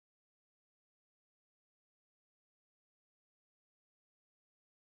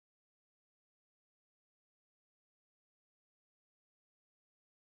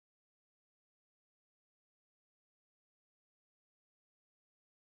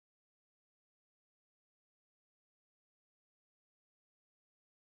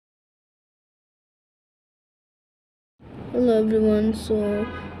Hello everyone.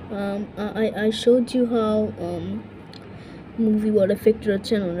 I showed you how MovieBot affected our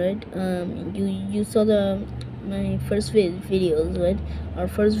channel, right? You saw the my first videos, right? Our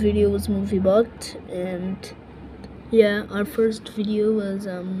first video was MovieBot, and yeah, our first video was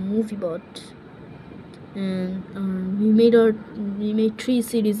MovieBot, and we made 3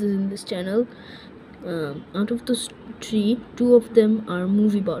 series in this channel. Out of those three, 2 of them are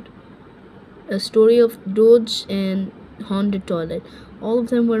MovieBot. A Story of Doge and Haunted Toilet. All of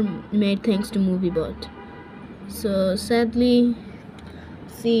them were made thanks to MovieBot. So sadly,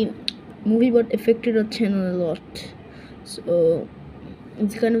 see, MovieBot affected our channel a lot. So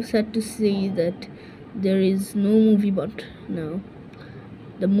it's kind of sad to see that there is no MovieBot now.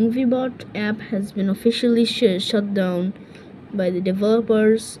 The MovieBot app has been officially shut down by the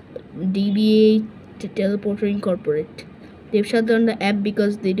developers DBA Teleporter Incorporate. They've shut down the app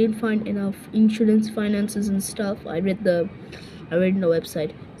because they didn't find enough insurance finances and stuff. I read in the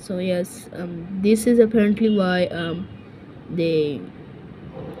website. So yes, this is apparently why they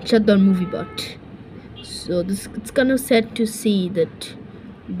shut down MovieBot. So it's kind of sad to see that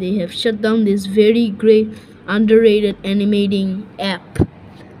they have shut down this very great underrated animating app.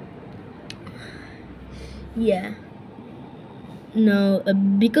 Yeah. Now,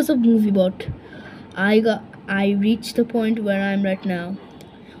 because of MovieBot, I reached the point where I'm right now,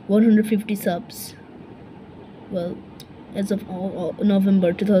 150 subs. Well, as of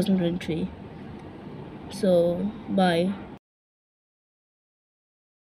November 2023. So, bye.